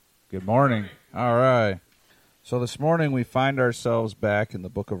Good morning. All right. So this morning we find ourselves back in the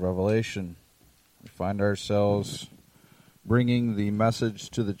book of Revelation. We find ourselves bringing the message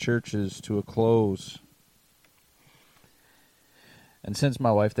to the churches to a close. And since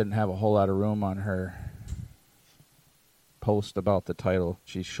my wife didn't have a whole lot of room on her post about the title,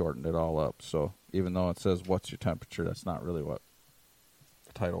 she shortened it all up. So even though it says, "What's your temperature?" that's not really what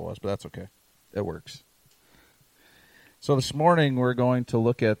the title was, but that's okay. It works. So this morning we're going to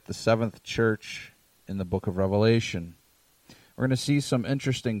look at the seventh church in the book of Revelation. We're going to see some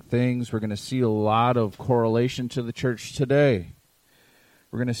interesting things. We're going to see a lot of correlation to the church today.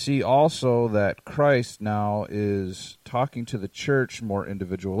 We're going to see also that Christ now is talking to the church more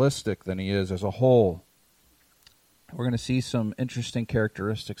individualistic than he is as a whole. We're going to see some interesting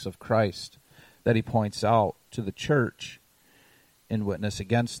characteristics of Christ that he points out to the church in witness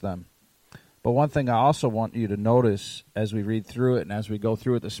against them. But one thing I also want you to notice as we read through it and as we go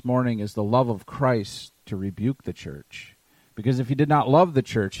through it this morning is the love of Christ to rebuke the church. Because if he did not love the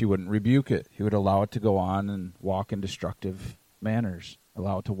church, he wouldn't rebuke it. He would allow it to go on and walk in destructive manners,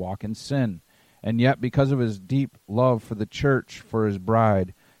 allow it to walk in sin. And yet, because of his deep love for the church, for his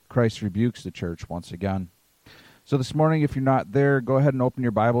bride, Christ rebukes the church once again. So this morning, if you're not there, go ahead and open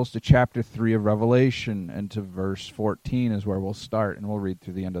your Bibles to chapter 3 of Revelation, and to verse 14 is where we'll start, and we'll read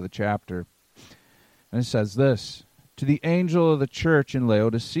through the end of the chapter. And it says this: "To the angel of the church in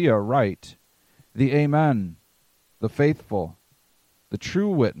Laodicea write, the Amen, the faithful, the true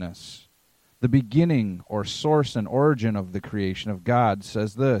witness, the beginning or source and origin of the creation of God,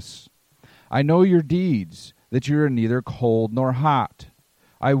 says this: I know your deeds, that you are neither cold nor hot.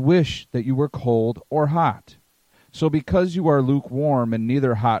 I wish that you were cold or hot. So because you are lukewarm and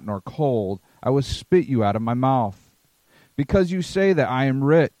neither hot nor cold, I will spit you out of my mouth. Because you say that I am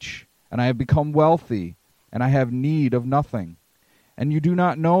rich, and I have become wealthy, and I have need of nothing, and you do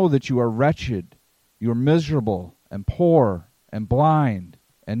not know that you are wretched, you are miserable, and poor, and blind,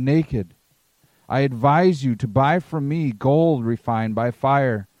 and naked. I advise you to buy from me gold refined by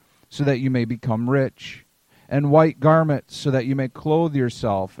fire, so that you may become rich, and white garments, so that you may clothe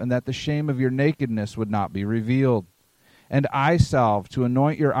yourself, and that the shame of your nakedness would not be revealed, and eye salve to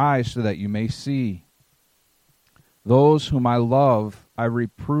anoint your eyes, so that you may see. Those whom I love, I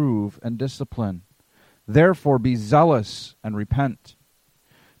reprove and discipline. Therefore be zealous and repent.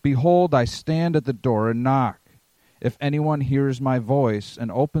 Behold, I stand at the door and knock. If anyone hears my voice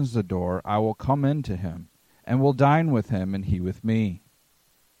and opens the door, I will come in to him, and will dine with him, and he with me.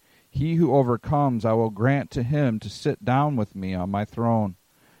 He who overcomes, I will grant to him to sit down with me on my throne,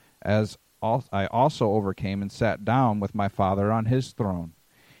 as I also overcame and sat down with my Father on his throne.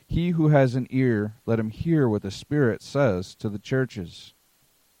 He who has an ear, let him hear what the Spirit says to the churches."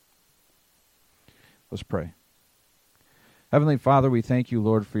 Let's pray. Heavenly Father, we thank you,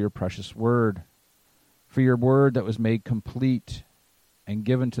 Lord, for your precious word, for your word that was made complete and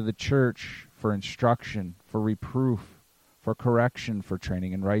given to the church for instruction, for reproof, for correction, for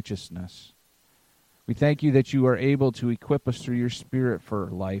training in righteousness. We thank you that you are able to equip us through your Spirit for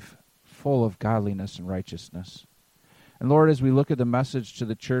life full of godliness and righteousness. And Lord, as we look at the message to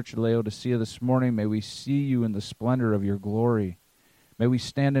the church at Laodicea this morning, may we see you in the splendor of your glory. May we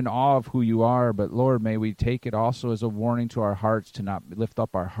stand in awe of who you are, but Lord, may we take it also as a warning to our hearts to not lift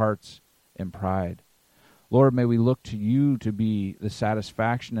up our hearts in pride. Lord, may we look to you to be the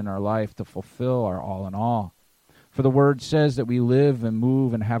satisfaction in our life, to fulfill our all in all. For the word says that we live and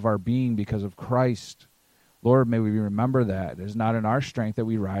move and have our being because of Christ. Lord, may we remember that. It is not in our strength that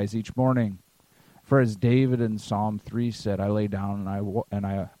we rise each morning. For as David in Psalm 3 said, I lay down and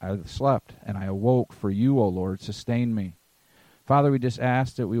I slept, and I awoke, for you, O Lord, sustain me. Father, we just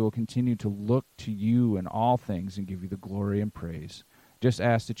ask that we will continue to look to you in all things and give you the glory and praise. Just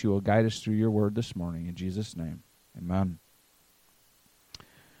ask that you will guide us through your word this morning. In Jesus' name, amen.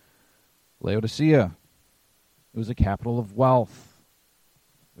 Laodicea. It was a capital of wealth.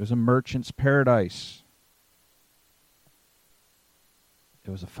 It was a merchant's paradise.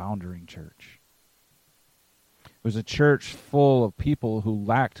 It was a foundering church. It was a church full of people who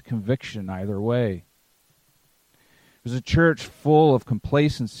lacked conviction either way. It was a church full of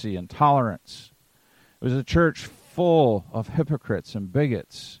complacency and tolerance. It was a church full of hypocrites and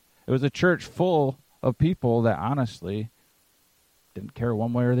bigots. It was a church full of people that honestly didn't care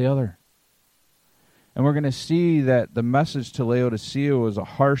one way or the other. And we're going to see that the message to Laodicea was a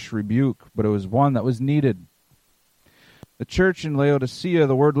harsh rebuke, but it was one that was needed. The church in Laodicea,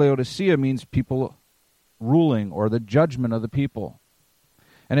 the word Laodicea means people ruling, or the judgment of the people.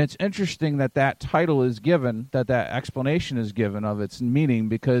 And it's interesting that that title is given, that explanation is given of its meaning,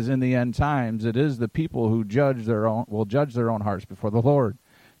 because in the end times, it is the people who will judge their own hearts before the Lord.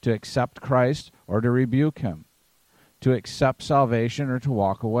 to accept Christ or to rebuke him, to accept salvation or to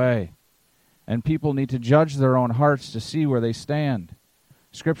walk away. And people need to judge their own hearts to see where they stand.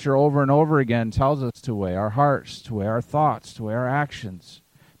 Scripture over and over again tells us to weigh our hearts, to weigh our thoughts, to weigh our actions,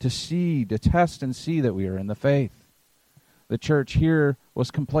 to see, to test and see that we are in the faith. The church here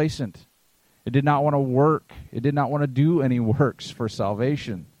was complacent. It did not want to work. It did not want to do any works for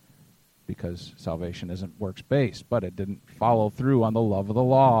salvation, because salvation isn't works-based, but it didn't follow through on the love of the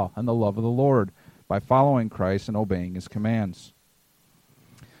law and the love of the Lord by following Christ and obeying his commands.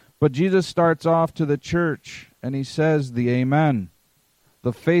 But Jesus starts off to the church, and he says the Amen,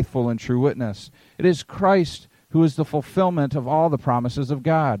 the faithful and true witness. It is Christ who is the fulfillment of all the promises of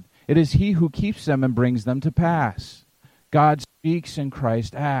God. It is he who keeps them and brings them to pass. God speaks and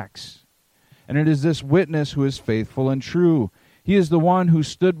Christ acts. And it is this witness who is faithful and true. He is the one who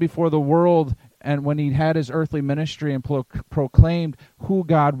stood before the world and when he had his earthly ministry and proclaimed who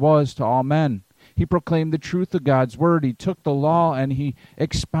God was to all men. He proclaimed the truth of God's word. He took the law and he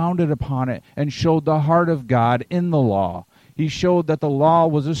expounded upon it and showed the heart of God in the law. He showed that the law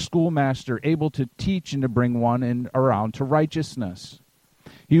was a schoolmaster able to teach and to bring one around to righteousness.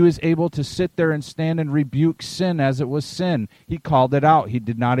 He was able to sit there and stand and rebuke sin as it was sin. He called it out. He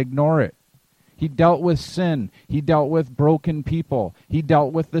did not ignore it. He dealt with sin. He dealt with broken people. He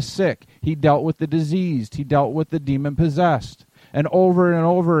dealt with the sick. He dealt with the diseased. He dealt with the demon-possessed. And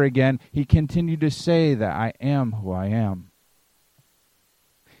over again, he continued to say that I am who I am.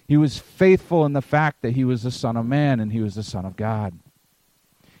 He was faithful in the fact that he was the Son of Man and he was the Son of God.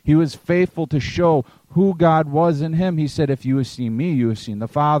 He was faithful to show who God was in him. He said, if you have seen me, you have seen the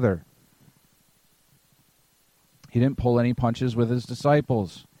Father. He didn't pull any punches with his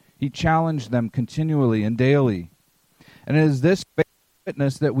disciples. He challenged them continually and daily. And it is this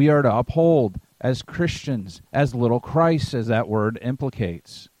witness that we are to uphold as Christians, as little Christ, as that word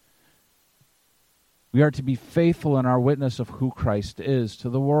implicates. We are to be faithful in our witness of who Christ is to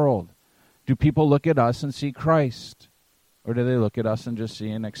the world. Do people look at us and see Christ? Or do they look at us and just see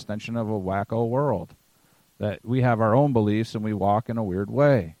an extension of a wacko world? That we have our own beliefs and we walk in a weird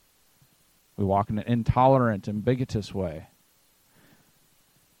way. We walk in an intolerant and bigotous way.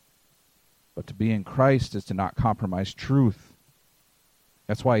 But to be in Christ is to not compromise truth.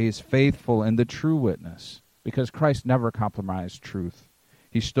 That's why he's faithful in the true witness, because Christ never compromised truth.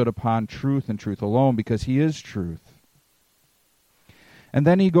 He stood upon truth and truth alone because he is truth. And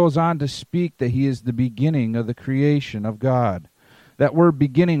then he goes on to speak that he is the beginning of the creation of God. That word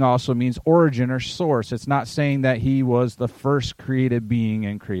beginning also means origin or source. It's not saying that he was the first created being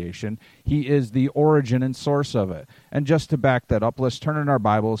in creation. He is the origin and source of it. And just to back that up, let's turn in our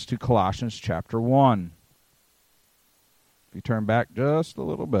Bibles to Colossians chapter 1. If you turn back just a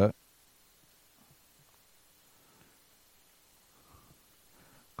little bit.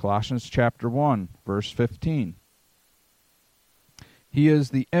 Colossians chapter 1, verse 15. He is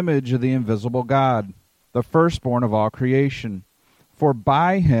the image of the invisible God, the firstborn of all creation. For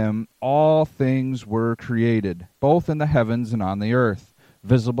by him all things were created, both in the heavens and on the earth,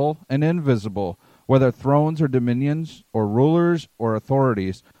 visible and invisible, whether thrones or dominions or rulers or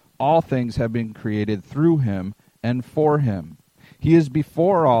authorities. All things have been created through him and for him. He is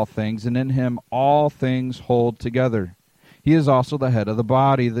before all things, and in him all things hold together. He is also the head of the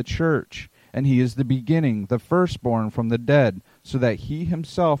body, the church, and he is the beginning, the firstborn from the dead, so that he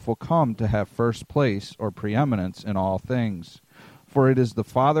himself will come to have first place or preeminence in all things. For it is the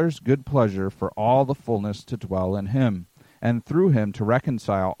Father's good pleasure for all the fullness to dwell in him, and through him to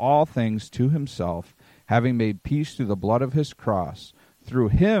reconcile all things to himself, having made peace through the blood of his cross. Through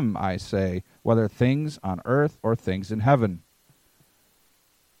him, I say, whether things on earth or things in heaven.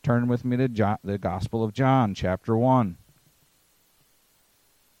 Turn with me to the Gospel of John, chapter 1.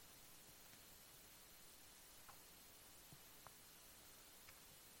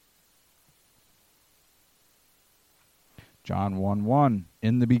 John 1:1.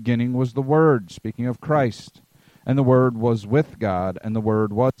 In the beginning was the Word, speaking of Christ, and the Word was with God, and the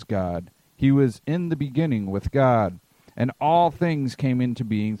Word was God. He was in the beginning with God, and all things came into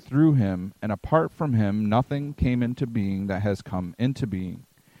being through him, and apart from him nothing came into being that has come into being.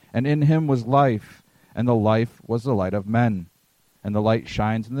 And in him was life, and the life was the light of men. And the light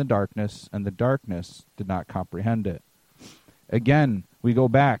shines in the darkness, and the darkness did not comprehend it. Again, we go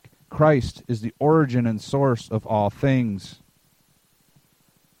back. Christ is the origin and source of all things.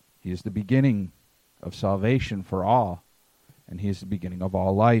 He is the beginning of salvation for all, and he is the beginning of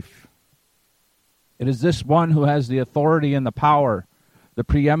all life. It is this one who has the authority and the power, the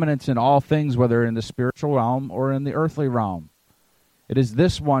preeminence in all things, whether in the spiritual realm or in the earthly realm. It is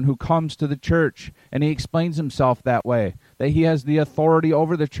this one who comes to the church, and he explains himself that way, that he has the authority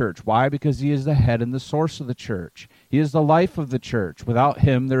over the church. Why? Because he is the head and the source of the church. He is the life of the church. Without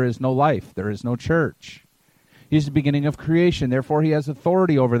him, there is no life. There is no church. He is the beginning of creation. Therefore, he has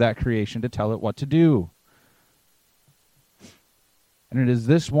authority over that creation to tell it what to do. And it is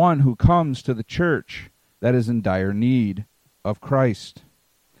this one who comes to the church that is in dire need of Christ.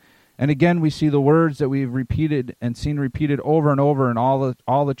 And again, we see the words that we've repeated and seen repeated over and over in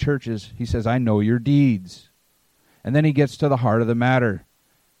all the churches. He says, I know your deeds. And then he gets to the heart of the matter,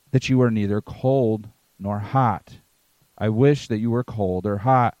 that you are neither cold nor hot. I wish that you were cold or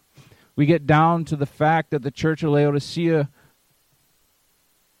hot. We get down to the fact that the church of Laodicea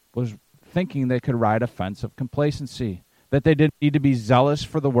was thinking they could ride a fence of complacency, that they didn't need to be zealous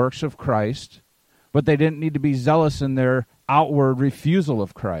for the works of Christ, but they didn't need to be zealous in their outward refusal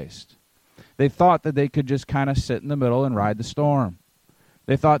of Christ. They thought that they could just kind of sit in the middle and ride the storm.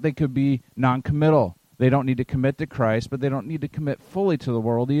 They thought they could be non-committal. They don't need to commit to Christ, but they don't need to commit fully to the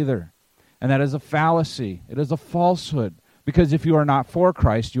world either. And that is a fallacy. It is a falsehood. Because if you are not for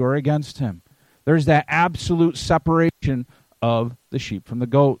Christ, you are against him. There's that absolute separation of the sheep from the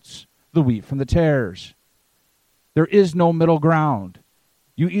goats, the wheat from the tares. There is no middle ground.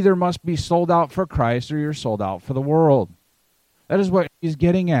 You either must be sold out for Christ or you're sold out for the world. That is what he's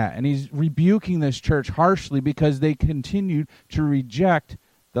getting at. And he's rebuking this church harshly because they continued to reject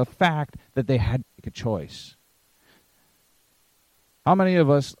the fact that they had to make a choice. How many of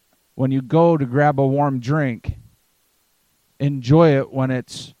us, when you go to grab a warm drink, enjoy it when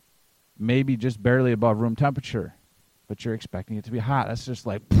it's maybe just barely above room temperature, but you're expecting it to be hot? That's just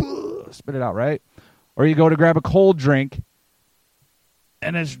like, spit it out, right? Or you go to grab a cold drink,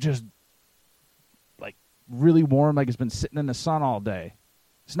 and it's just like really warm, like it's been sitting in the sun all day.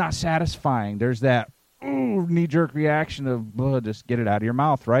 It's not satisfying. There's that knee-jerk reaction of, just get it out of your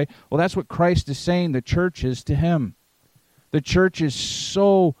mouth, right? Well, that's what Christ is saying the church is to him. The church is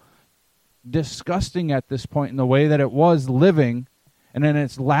so disgusting at this point in the way that it was living, and in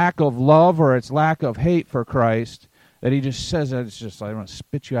its lack of love or its lack of hate for Christ, that he just says that it's just, I want to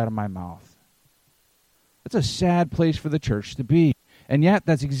spit you out of my mouth. That's a sad place for the church to be. And yet,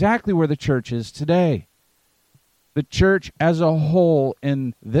 that's exactly where the church is today. The church as a whole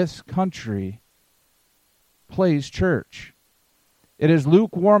in this country plays church. It is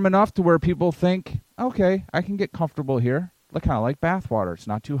lukewarm enough to where people think, okay, I can get comfortable here. Look, kind of like bathwater. It's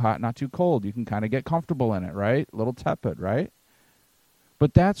not too hot, not too cold. You can kind of get comfortable in it, right? A little tepid, right?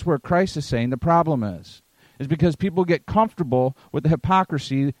 But that's where Christ is saying the problem is because people get comfortable with the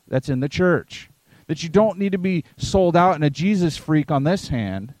hypocrisy that's in the church. That you don't need to be sold out and a Jesus freak on this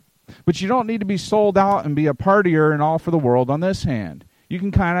hand, but you don't need to be sold out and be a partier and all for the world on this hand. You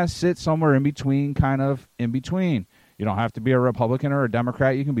can kind of sit somewhere in between, kind of in between. You don't have to be a Republican or a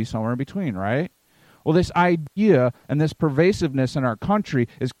Democrat. You can be somewhere in between, right? Well, this idea and this pervasiveness in our country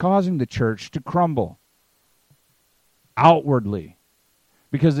is causing the church to crumble outwardly.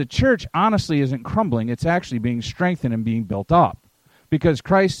 Because the church honestly isn't crumbling. It's actually being strengthened and being built up. Because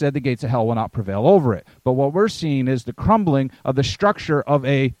Christ said the gates of hell will not prevail over it. But what we're seeing is the crumbling of the structure of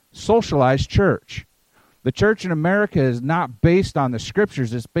a socialized church. The church in America is not based on the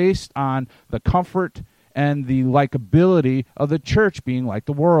scriptures. It's based on the comfort and the likability of the church being like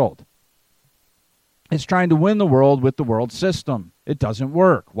the world. It's trying to win the world with the world system. It doesn't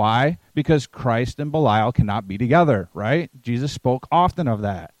work. Why? Because Christ and Belial cannot be together, right? Jesus spoke often of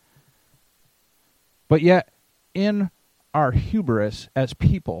that. But yet, in our hubris as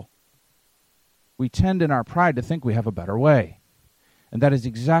people, we tend in our pride to think we have a better way. And that is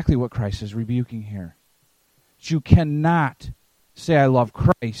exactly what Christ is rebuking here. You cannot say, I love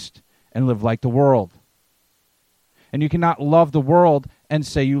Christ and live like the world. And you cannot love the world and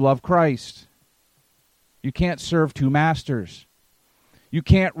say you love Christ. You can't serve two masters. You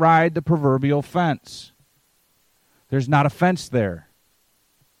can't ride the proverbial fence. There's not a fence there.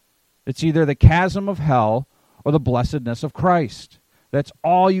 It's either the chasm of hell or the blessedness of Christ. That's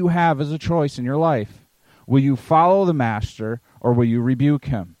all you have as a choice in your life. Will you follow the master or will you rebuke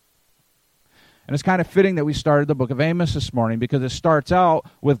him? And it's kind of fitting that we started the book of Amos this morning because it starts out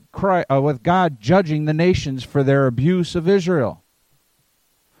with God judging the nations for their abuse of Israel.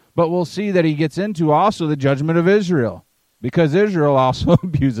 But we'll see that he gets into also the judgment of Israel because Israel also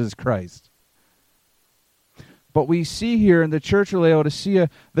abuses Christ. But we see here in the church of Laodicea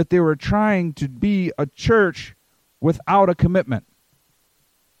that they were trying to be a church without a commitment.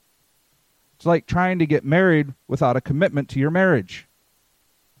 It's like trying to get married without a commitment to your marriage.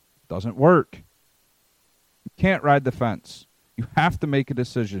 It doesn't work. You can't ride the fence. You have to make a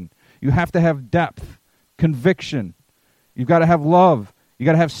decision. You have to have depth, conviction. You've got to have love. You've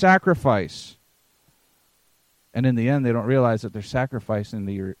got to have sacrifice. And in the end, they don't realize that they're sacrificing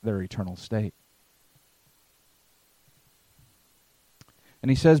their eternal state. And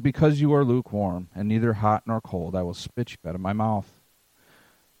he says, because you are lukewarm and neither hot nor cold, I will spit you out of my mouth.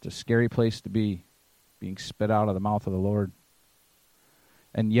 It's a scary place to be, being spit out of the mouth of the Lord.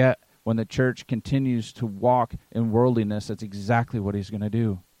 And yet, when the church continues to walk in worldliness, that's exactly what he's going to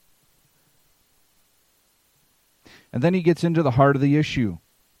do. And then he gets into the heart of the issue.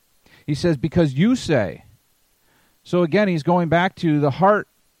 He says, because you say. So again, he's going back to the heart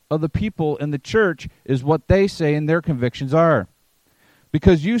of the people in the church is what they say and their convictions are.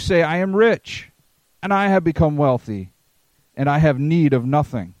 Because you say, I am rich, and I have become wealthy, and I have need of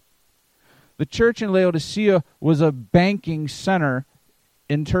nothing. The church in Laodicea was a banking center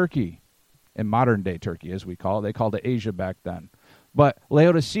in Turkey, in modern-day Turkey, as we call it. They called it Asia back then. But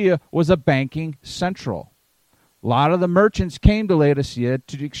Laodicea was a banking central. A lot of the merchants came to Laodicea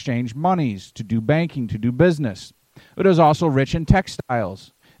to exchange monies, to do banking, to do business. It was also rich in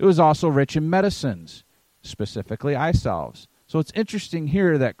textiles. It was also rich in medicines, specifically eye salves. So it's interesting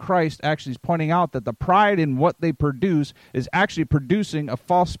here that Christ actually is pointing out that the pride in what they produce is actually producing a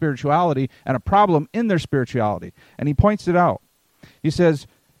false spirituality and a problem in their spirituality. And he points it out. He says,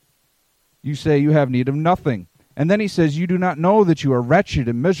 you say you have need of nothing. And then he says, you do not know that you are wretched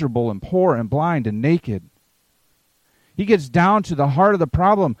and miserable and poor and blind and naked. He gets down to the heart of the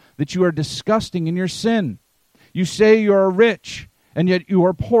problem, that you are disgusting in your sin. You say you are rich, and yet you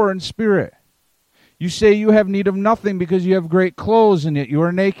are poor in spirit. You say you have need of nothing because you have great clothes, and yet you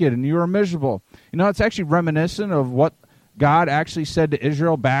are naked and you are miserable. You know, it's actually reminiscent of what God actually said to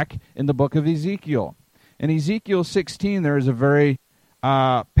Israel back in the book of Ezekiel. In Ezekiel 16, there is a very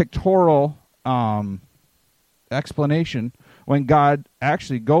pictorial explanation when God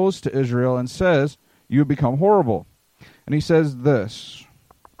actually goes to Israel and says, you have become horrible. And he says this.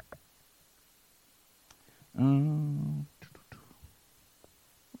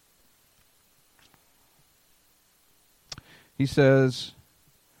 He says,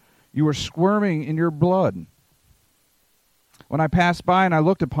 you were squirming in your blood. When I passed by and I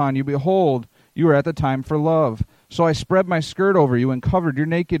looked upon you, behold, you were at the time for love. So I spread my skirt over you and covered your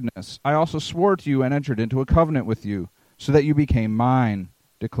nakedness. I also swore to you and entered into a covenant with you, so that you became mine,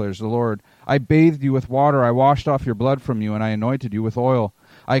 declares the Lord. I bathed you with water. I washed off your blood from you, and I anointed you with oil.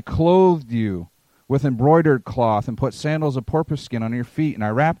 I clothed you with embroidered cloth and put sandals of porpoise skin on your feet, and I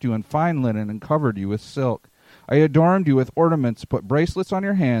wrapped you in fine linen and covered you with silk. I adorned you with ornaments, put bracelets on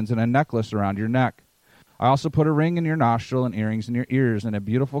your hands and a necklace around your neck. I also put a ring in your nostril and earrings in your ears and a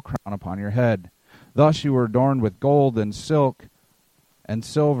beautiful crown upon your head. Thus you were adorned with gold and silk and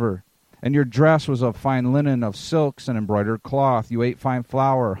silver, and your dress was of fine linen, of silks and embroidered cloth. You ate fine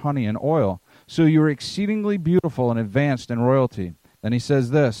flour, honey, and oil. So you were exceedingly beautiful and advanced in royalty. Then he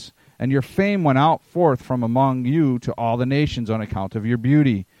says this, and your fame went out forth from among you to all the nations on account of your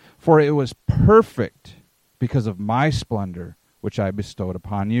beauty, for it was perfect because of my splendor, which I bestowed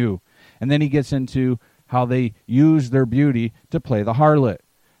upon you. And then he gets into how they used their beauty to play the harlot,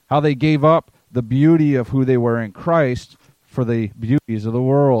 how they gave up the beauty of who they were in Christ for the beauties of the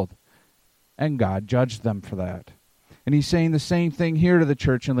world. And God judged them for that. And he's saying the same thing here to the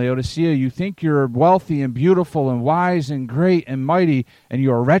church in Laodicea. You think you're wealthy and beautiful and wise and great and mighty, and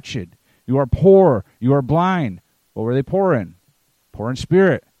you are wretched. You are poor. You are blind. What were they poor in? Poor in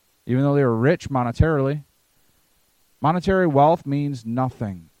spirit, even though they were rich monetarily. Monetary wealth means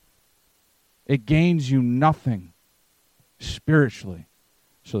nothing. It gains you nothing spiritually.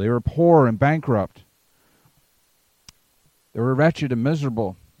 So they were poor and bankrupt. They were wretched and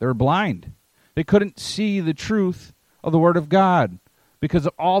miserable. They were blind. They couldn't see the truth of the Word of God because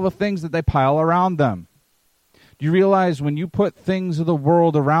of all the things that they pile around them. Do you realize when you put things of the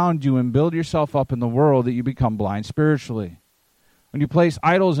world around you and build yourself up in the world that you become blind spiritually? When you place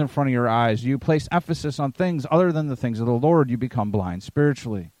idols in front of your eyes, you place emphasis on things other than the things of the Lord, you become blind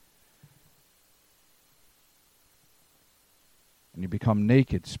spiritually. And you become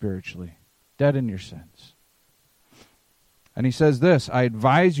naked spiritually, dead in your sins. And he says this, I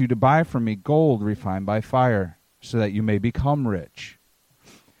advise you to buy from me gold refined by fire, so that you may become rich.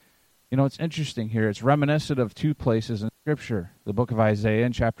 You know, it's interesting here. It's reminiscent of two places in Scripture. The book of Isaiah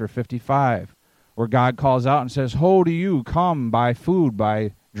in chapter 55, where God calls out and says, Ho to you, come, buy food,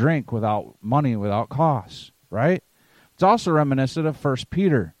 buy drink without money, without cost, right? It's also reminiscent of 1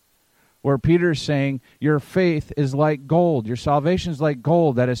 Peter, where Peter is saying, your faith is like gold. Your salvation is like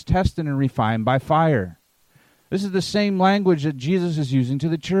gold that is tested and refined by fire. This is the same language that Jesus is using to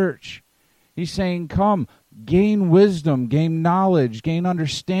the church. He's saying, come, gain wisdom, gain knowledge, gain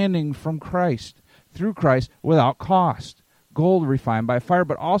understanding from Christ, through Christ, without cost. Gold refined by fire,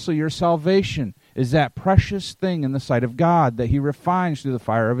 but also your salvation is that precious thing in the sight of God that he refines through the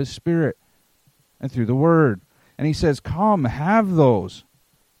fire of his Spirit and through the Word. And he says, come, have those.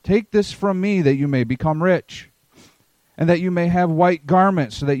 Take this from me that you may become rich, and that you may have white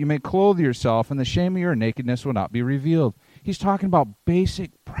garments, so that you may clothe yourself, and the shame of your nakedness will not be revealed. He's talking about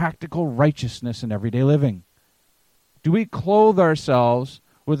basic, practical righteousness in everyday living. Do we clothe ourselves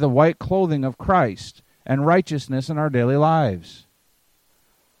with the white clothing of Christ and righteousness in our daily lives?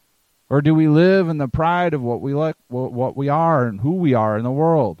 Or do we live in the pride of what we like, what we are and who we are in the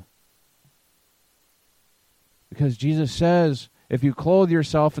world? Because Jesus says, if you clothe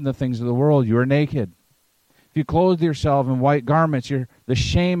yourself in the things of the world, you are naked. If you clothe yourself in white garments, the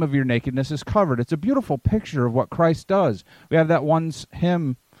shame of your nakedness is covered. It's a beautiful picture of what Christ does. We have that one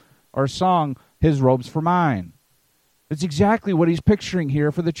hymn or song, His Robes for Mine. It's exactly what he's picturing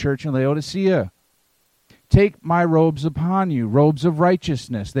here for the church in Laodicea. Take my robes upon you, robes of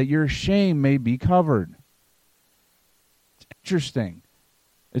righteousness, that your shame may be covered. It's interesting.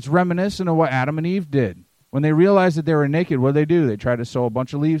 It's reminiscent of what Adam and Eve did. When they realized that they were naked, what did they do? They tried to sew a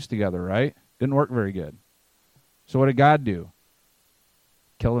bunch of leaves together, right? Didn't work very good. So what did God do?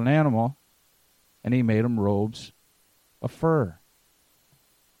 Killed an animal, and he made them robes of fur.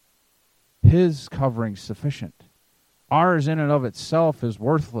 His covering's sufficient. Ours in and of itself is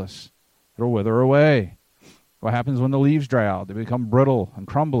worthless. It'll wither away. What happens when the leaves dry out? They become brittle and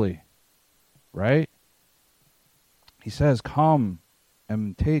crumbly, right? He says, come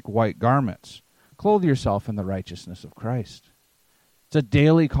and take white garments. Clothe yourself in the righteousness of Christ. It's a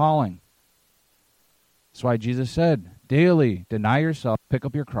daily calling. That's why Jesus said, daily, deny yourself, pick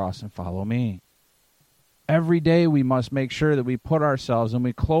up your cross, and follow me. Every day we must make sure that we put ourselves and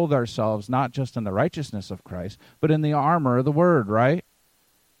we clothe ourselves not just in the righteousness of Christ, but in the armor of the Word, right?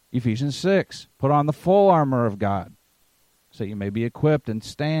 Ephesians 6, put on the full armor of God so that you may be equipped and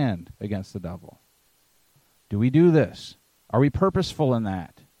stand against the devil. Do we do this? Are we purposeful in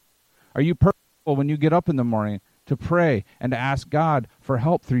that? Are you purposeful when you get up in the morning to pray and to ask God for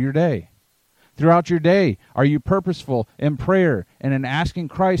help through your day? Throughout your day, are you purposeful in prayer and in asking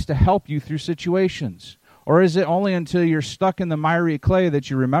Christ to help you through situations? Or is it only until you're stuck in the miry clay that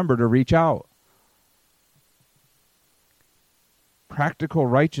you remember to reach out? Practical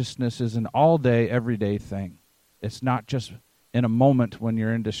righteousness is an all-day, everyday thing. It's not just in a moment when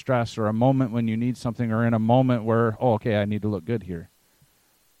you're in distress or a moment when you need something or in a moment where, oh, okay, I need to look good here.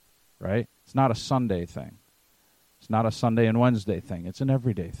 Right? It's not a Sunday thing. It's not a Sunday and Wednesday thing. It's an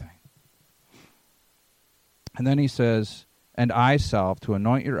everyday thing. And then he says, and eye salve to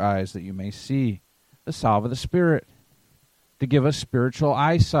anoint your eyes that you may see. The salve of the Spirit, to give us spiritual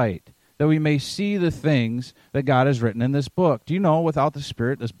eyesight, that we may see the things that God has written in this book. Do you know without the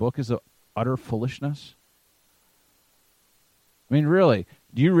Spirit, this book is utter foolishness? I mean, really,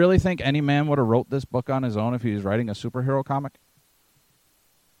 do you really think any man would have wrote this book on his own if he was writing a superhero comic?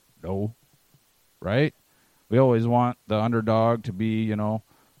 No. Right? We always want the underdog to be,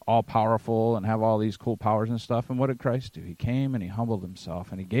 all-powerful and have all these cool powers and stuff. And what did Christ do? He came and he humbled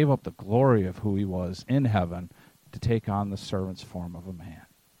himself, and he gave up the glory of who he was in heaven to take on the servant's form of a man.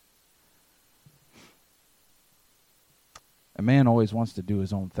 A man always wants to do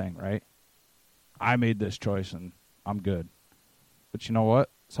his own thing, right? I made this choice and I'm good. But you know what?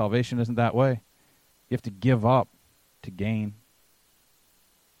 Salvation isn't that way. You have to give up to gain.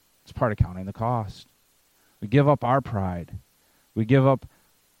 It's part of counting the cost. We give up our pride. We give up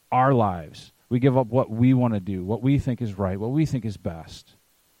our lives. We give up what we want to do, what we think is right, what we think is best,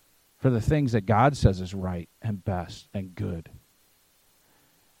 for the things that God says is right and best and good.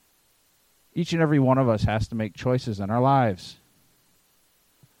 Each and every one of us has to make choices in our lives.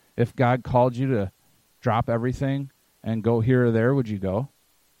 If God called you to drop everything and go here or there, would you go?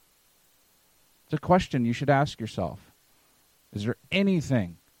 It's a question you should ask yourself. Is there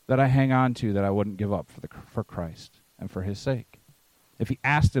anything that I hang on to that I wouldn't give up for Christ and for his sake? If he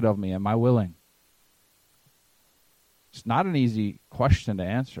asked it of me, am I willing? It's not an easy question to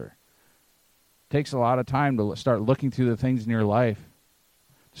answer. It takes a lot of time to start looking through the things in your life,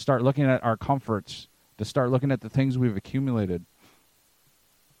 to start looking at our comforts, to start looking at the things we've accumulated.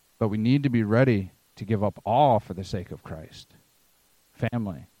 But we need to be ready to give up all for the sake of Christ.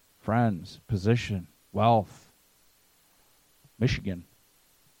 Family, friends, position, wealth. Michigan.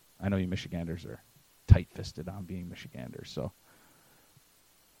 I know you Michiganders are tight-fisted on being Michiganders, so.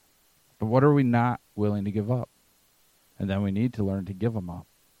 But what are we not willing to give up? And then we need to learn to give them up.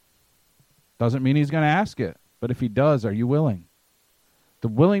 Doesn't mean he's going to ask it, but if he does, are you willing? The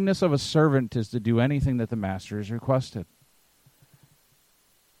willingness of a servant is to do anything that the master has requested.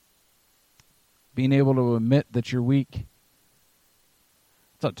 Being able to admit that you're weak.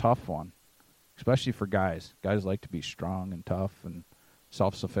 It's a tough one, especially for guys. Guys like to be strong and tough and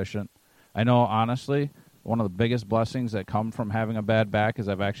self-sufficient. I know, honestly, one of the biggest blessings that come from having a bad back is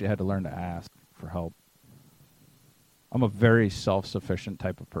I've actually had to learn to ask for help. I'm a very self-sufficient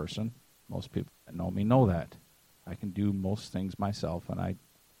type of person. Most people that know me know that. I can do most things myself, and I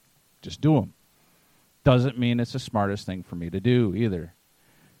just do them. Doesn't mean it's the smartest thing for me to do either.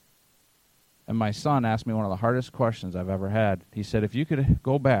 And my son asked me one of the hardest questions I've ever had. He said, if you could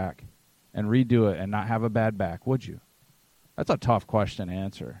go back and redo it and not have a bad back, would you? That's a tough question to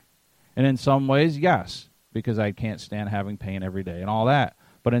answer. And in some ways, yes, because I can't stand having pain every day and all that.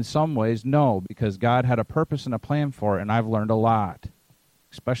 But in some ways, no, because God had a purpose and a plan for it, and I've learned a lot,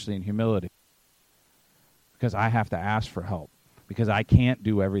 especially in humility. Because I have to ask for help, because I can't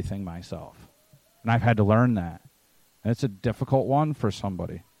do everything myself. And I've had to learn that. And it's a difficult one for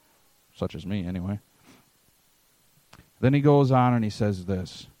somebody, such as me anyway. Then he goes on and he says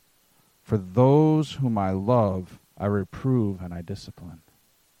this, for those whom I love, I reprove and I discipline.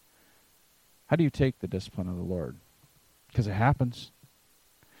 How do you take the discipline of the Lord? Because it happens.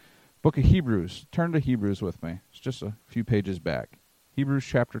 Book of Hebrews. Turn to Hebrews with me. It's just a few pages back. Hebrews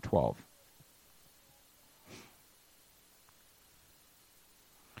chapter 12.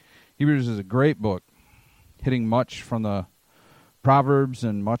 Hebrews is a great book, hitting much from the Proverbs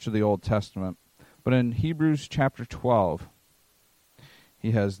and much of the Old Testament. But in Hebrews chapter 12,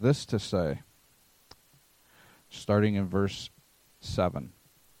 he has this to say, starting in verse 7.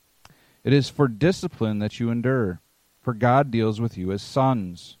 It is for discipline that you endure, for God deals with you as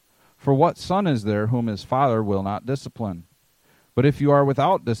sons. For what son is there whom his father will not discipline? But if you are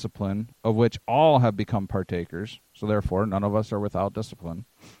without discipline, of which all have become partakers, so therefore none of us are without discipline,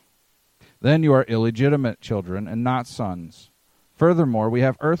 then you are illegitimate children and not sons. Furthermore, we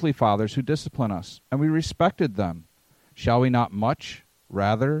have earthly fathers who discipline us, and we respected them. Shall we not much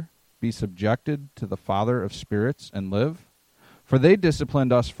rather be subjected to the Father of spirits and live? For they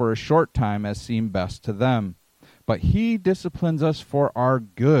disciplined us for a short time as seemed best to them. But he disciplines us for our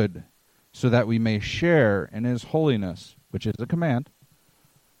good, so that we may share in his holiness, which is a command.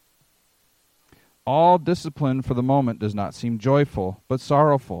 All discipline for the moment does not seem joyful, but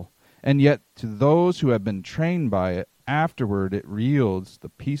sorrowful. And yet to those who have been trained by it, afterward it yields the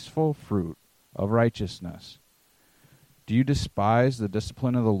peaceful fruit of righteousness. Do you despise the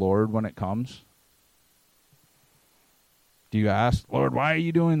discipline of the Lord when it comes? Do you ask, Lord, why are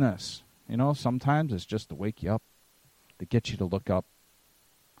you doing this? You know, sometimes it's just to wake you up, to get you to look up.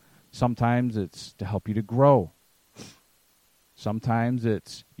 Sometimes it's to help you to grow. Sometimes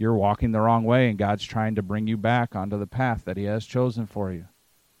it's you're walking the wrong way and God's trying to bring you back onto the path that he has chosen for you.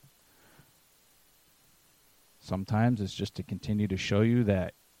 Sometimes it's just to continue to show you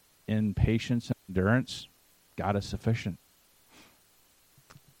that in patience and endurance, God is sufficient.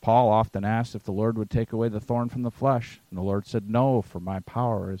 Paul often asked if the Lord would take away the thorn from the flesh, and the Lord said, no, for my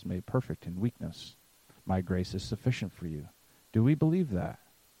power is made perfect in weakness. My grace is sufficient for you. Do we believe that?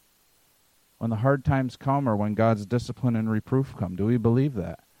 When the hard times come or when God's discipline and reproof come, do we believe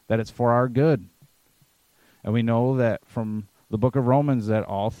that? That it's for our good? And we know that from the book of Romans that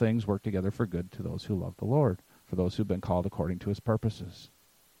all things work together for good to those who love the Lord, for those who've been called according to his purposes.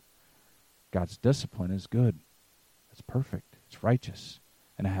 God's discipline is good. It's perfect. It's righteous.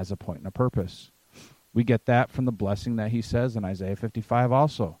 And it has a point and a purpose. We get that from the blessing that he says in Isaiah 55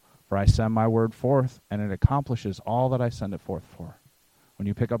 also. For I send my word forth, and it accomplishes all that I send it forth for. When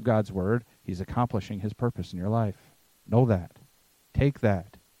you pick up God's word, he's accomplishing his purpose in your life. Know that. Take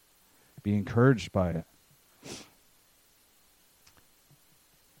that. Be encouraged by it.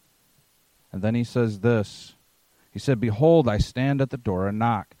 And then he says this. He said, behold, I stand at the door and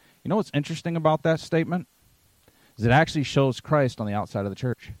knock. You know what's interesting about that statement? Is it actually shows Christ on the outside of the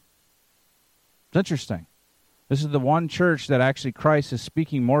church. It's interesting. This is the one church that actually Christ is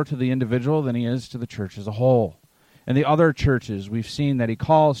speaking more to the individual than he is to the church as a whole. In the other churches, we've seen that he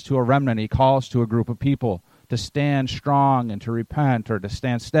calls to a remnant, he calls to a group of people to stand strong and to repent or to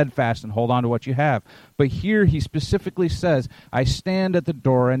stand steadfast and hold on to what you have. But here he specifically says, I stand at the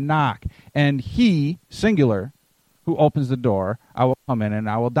door and knock. And he, singular, who opens the door, I will come in and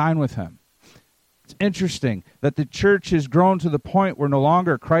I will dine with him. It's interesting that the church has grown to the point where no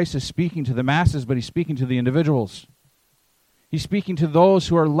longer Christ is speaking to the masses, but he's speaking to the individuals. He's speaking to those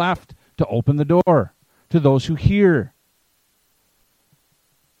who are left to open the door, to those who hear.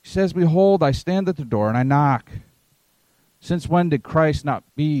 He says, behold, I stand at the door and I knock. Since when did Christ not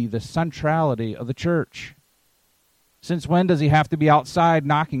be the centrality of the church? Since when does he have to be outside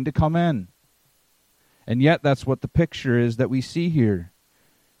knocking to come in? And yet that's what the picture is that we see here.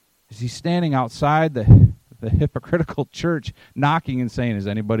 Is he's standing outside the the hypocritical church knocking and saying, is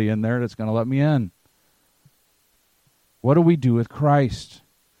anybody in there that's going to let me in? What do we do with Christ?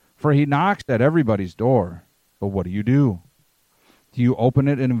 For he knocks at everybody's door. But what do? Do you open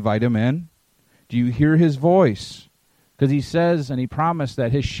it and invite him in? Do you hear his voice? Because he says and he promised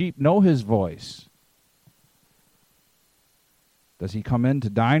that his sheep know his voice. Does he come in to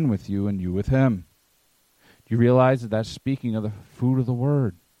dine with you and you with him? Do you realize that that's speaking of the food of the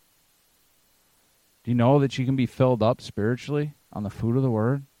Word? Do you know that you can be filled up spiritually on the food of the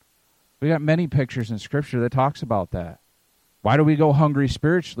Word? We got many pictures in Scripture that talks about that. Why do we go hungry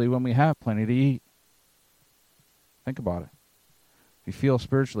spiritually when we have plenty to eat? Think about it. If you feel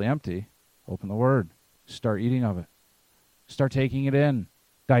spiritually empty, open the Word. Start eating of it. Start taking it in,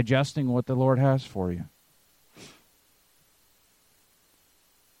 digesting what the Lord has for you.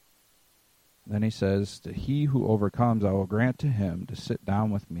 Then he says, to he who overcomes, I will grant to him to sit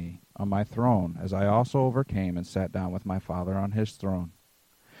down with me on my throne, as I also overcame and sat down with my Father on his throne.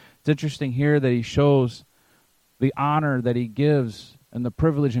 It's interesting here that he shows the honor that he gives and the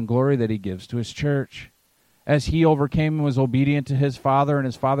privilege and glory that he gives to his church. As he overcame and was obedient to his Father, and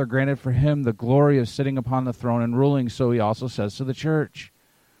his Father granted for him the glory of sitting upon the throne and ruling, so he also says to the church,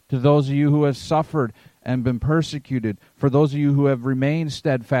 to those of you who have suffered and been persecuted, for those of you who have remained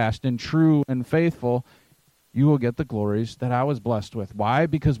steadfast and true and faithful, you will get the glories that I was blessed with. Why?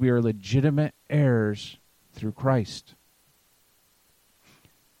 Because we are legitimate heirs through Christ.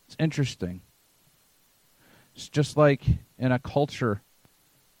 It's interesting. It's just like in a culture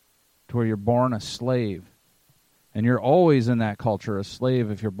to where you're born a slave. And you're always in that culture a slave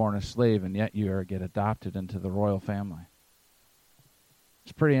if you're born a slave, and yet you get adopted into the royal family.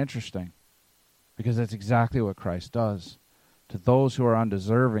 It's pretty interesting, because that's exactly what Christ does. To those who are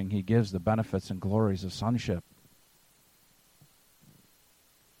undeserving, he gives the benefits and glories of sonship.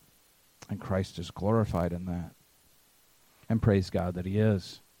 And Christ is glorified in that. And praise God that he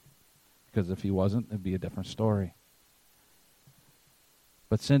is. Because if he wasn't, it'd be a different story.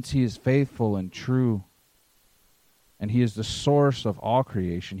 But since he is faithful and true, and he is the source of all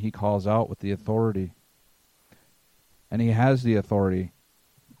creation, he calls out with the authority. And he has the authority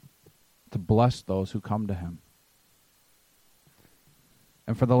to bless those who come to him.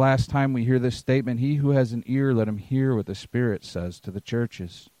 And for the last time we hear this statement, he who has an ear, let him hear what the Spirit says to the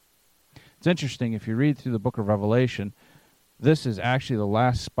churches. It's interesting, if you read through the book of Revelation, this is actually the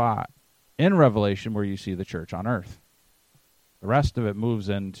last spot in Revelation where you see the church on earth. The rest of it moves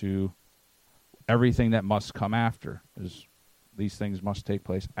into everything that must come after. These things must take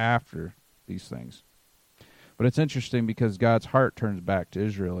place after these things. But it's interesting because God's heart turns back to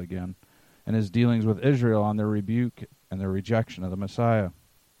Israel again, and his dealings with Israel on their rebuke and their rejection of the Messiah.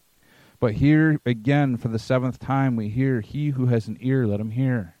 But here again, for the seventh time, we hear, he who has an ear, let him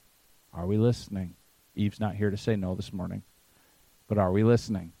hear. Are we listening? Eve's not here to say no this morning. But are we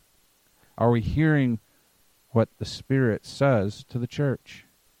listening? Are we hearing what the Spirit says to the church?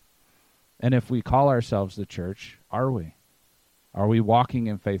 And if we call ourselves the church, are we? Are we walking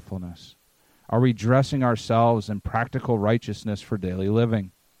in faithfulness? Are we dressing ourselves in practical righteousness for daily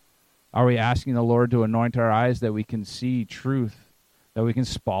living? Are we asking the Lord to anoint our eyes that we can see truth, that we can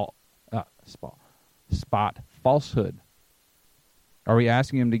spot falsehood? Are we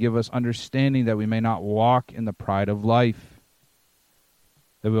asking him to give us understanding that we may not walk in the pride of life,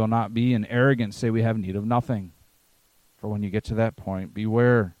 that we will not be in arrogance, say we have need of nothing? For when you get to that point,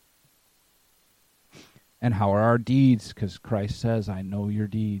 beware. And how are our deeds? Because Christ says, I know your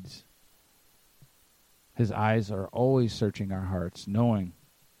deeds. His eyes are always searching our hearts, knowing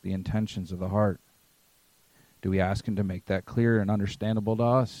the intentions of the heart. Do we ask him to make that clear and understandable to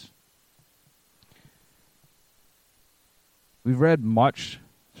us? We've read much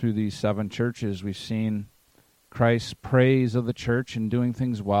through these 7 churches. We've seen Christ's praise of the church and doing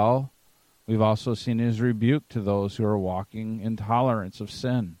things well. We've also seen his rebuke to those who are walking in tolerance of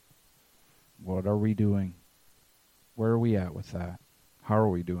sin. What are we doing? Where are we at with that? How are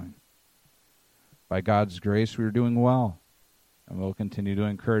we doing? By God's grace, we are doing well, and we'll continue to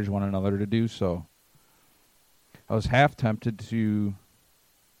encourage one another to do so. I was half tempted to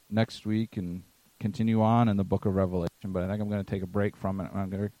next week and continue on in the book of Revelation, but I think I'm going to take a break from it.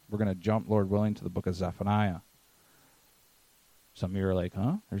 We're going to jump, Lord willing, to the book of Zephaniah. Some of you are like,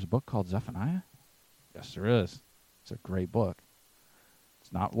 huh? There's a book called Zephaniah? Yes, there is. It's a great book.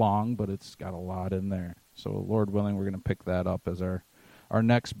 It's not long, but it's got a lot in there. So, Lord willing, we're going to pick that up as our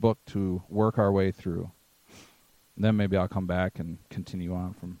next book to work our way through. And then maybe I'll come back and continue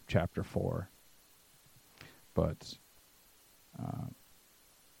on from chapter 4. But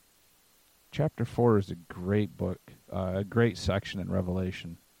chapter 4 is a great book, a great section in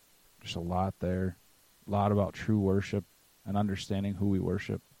Revelation. There's a lot there. a lot about true worship and understanding who we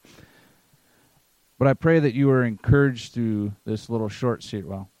worship. But I pray that you are encouraged through this little short series.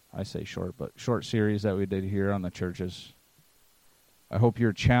 Well, I say short, but short series that we did here on the churches. I hope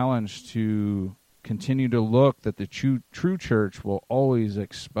you're challenged to continue to look that the true church will always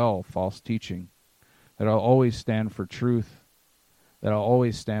expel false teaching, that it'll always stand for truth, that it'll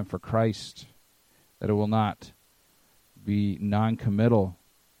always stand for Christ, that it will not be non-committal,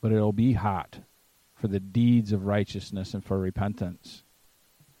 but it'll be hot for the deeds of righteousness and for repentance.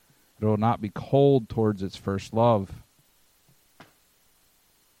 It will not be cold towards its first love,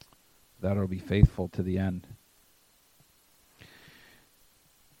 that it'll be faithful to the end.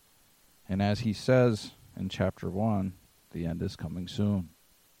 And as he says in chapter 1, the end is coming soon.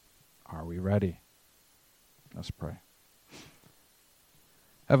 Are we ready? Let's pray.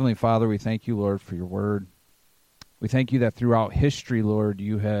 Heavenly Father, we thank you, Lord, for your word. We thank you that throughout history, Lord,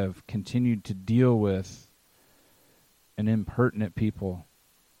 you have continued to deal with an impertinent people,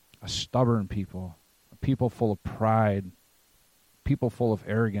 a stubborn people, a people full of pride, people full of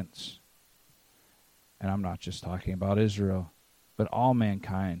arrogance. And I'm not just talking about Israel, but all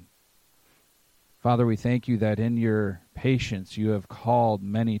mankind. Father, we thank you that in your patience you have called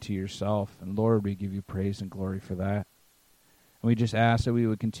many to yourself. And Lord, we give you praise and glory for that. And we just ask that we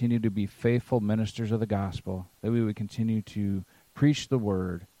would continue to be faithful ministers of the gospel, that we would continue to preach the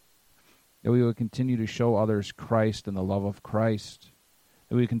word, that we would continue to show others Christ and the love of Christ,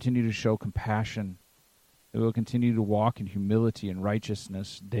 that we would continue to show compassion, that we would continue to walk in humility and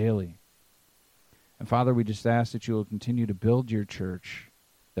righteousness daily. And Father, we just ask that you will continue to build your church,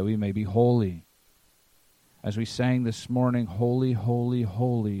 that we may be holy. As we sang this morning, holy, holy,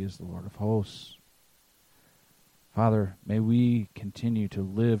 holy is the Lord of hosts. Father, may we continue to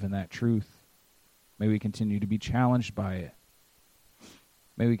live in that truth. May we continue to be challenged by it.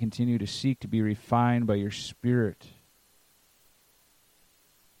 May we continue to seek to be refined by your Spirit,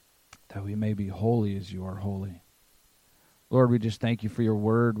 that we may be holy as you are holy. Lord, we just thank you for your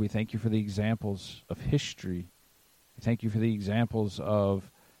word. We thank you for the examples of history. We thank you for the examples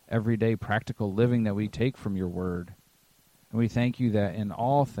of everyday practical living that we take from your word. And we thank you that in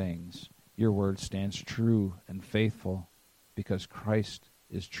all things your word stands true and faithful because Christ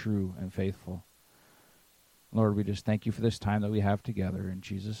is true and faithful. Lord, we just thank you for this time that we have together. In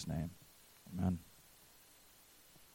Jesus' name, amen.